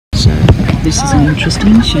this is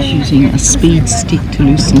interesting. She's using a speed stick to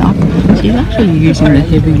loosen up. She's actually using the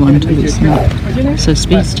heavy one to loosen up. So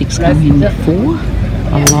speed sticks come in 4,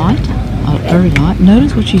 a light, a very light.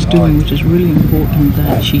 Notice what she's doing, which is really important,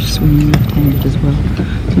 that she's swimming left-handed as well.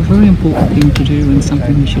 It's a very important thing to do and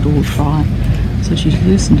something we should all try. So she's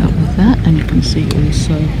loosened up with that, and you can see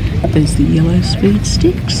also there's the yellow speed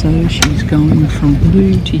stick. So she's going from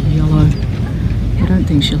blue to yellow. I don't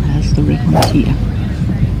think she'll have the red one here.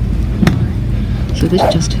 So this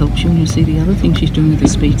just helps you. And you see the other thing she's doing with the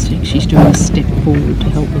speed stick, she's doing a step forward to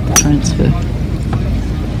help with the transfer.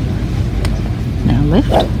 Now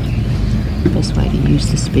left, best way to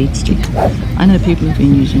use the speed stick. I know people have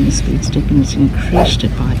been using the speed stick and it's increased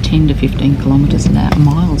it by 10 to 15 kilometres an hour,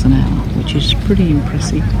 miles an hour, which is pretty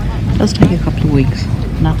impressive. It does take a couple of weeks.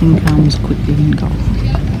 Nothing comes quickly in golf.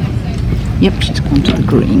 Yep, she's gone to the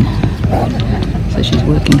green. So she's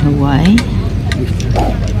working her way.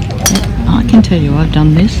 I can tell you I've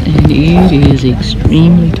done this and it is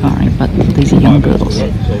extremely tiring, but these are young girls.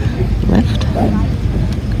 Left,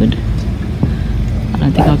 good. I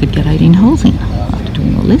don't think I could get 18 holes in after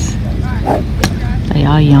doing all this. They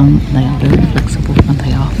are young, they are very flexible, and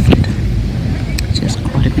they are fit. Just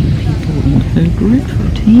quite a few people in her group for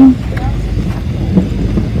a team.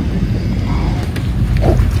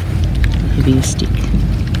 Heavier stick.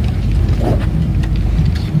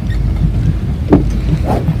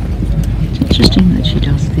 Interesting that she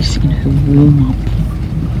does this in her warm-up.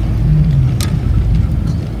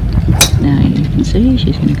 Now you can see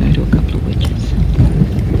she's going to go to a couple of wedges.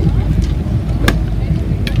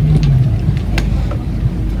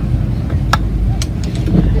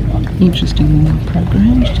 Interesting warm-up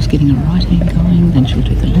program. She's just getting a right hand going, then she'll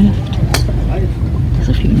do the left. There's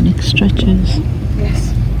a few neck stretches.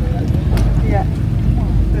 Yes. Yeah.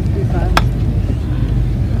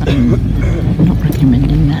 I'm not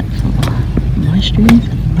recommending that for my students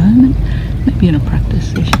at the moment. Maybe in a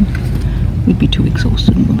practice session we'd be too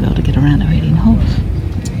exhausted and we'll be able to get around our 18 holes.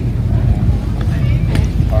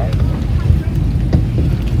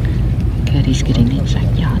 Caddy's getting the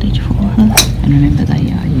exact yardage for her, and remember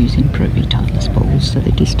they are using ProGolfGals balls, so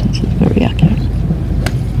the distance is very accurate.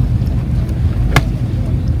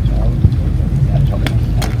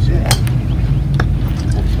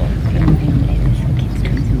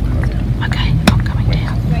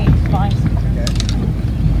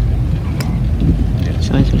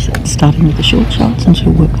 So as we said, starting with the short shots and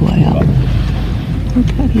she'll work her way up.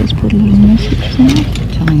 Okay, here's put a little message there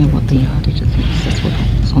telling her what the yardage is. That's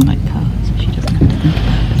what's on that card, so she doesn't have to think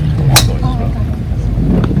about it.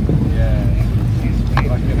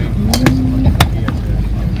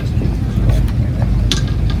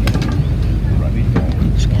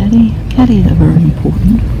 It's caddy. Caddies are very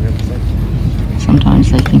important. Sometimes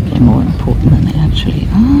they think they're more important than they actually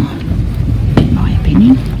are, in my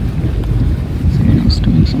opinion.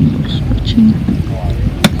 Doing some little stretching.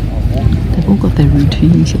 They've all got their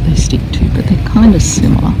routines that they stick to, but they're kind of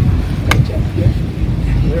similar.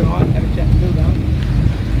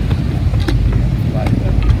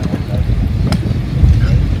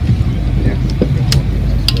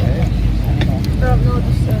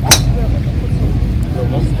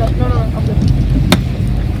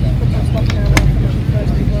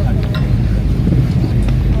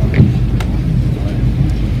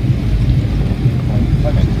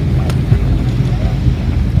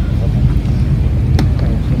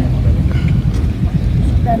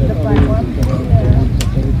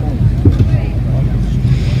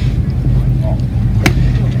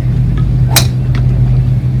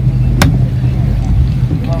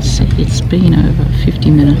 It's been over 50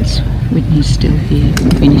 minutes. Whitney's still here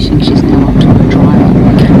finishing. She's now up to her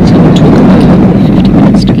driver. So it took about 50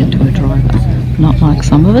 minutes to get to her driver. Not like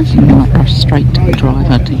some of us who might rush straight to the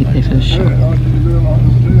driver to hit their first shot.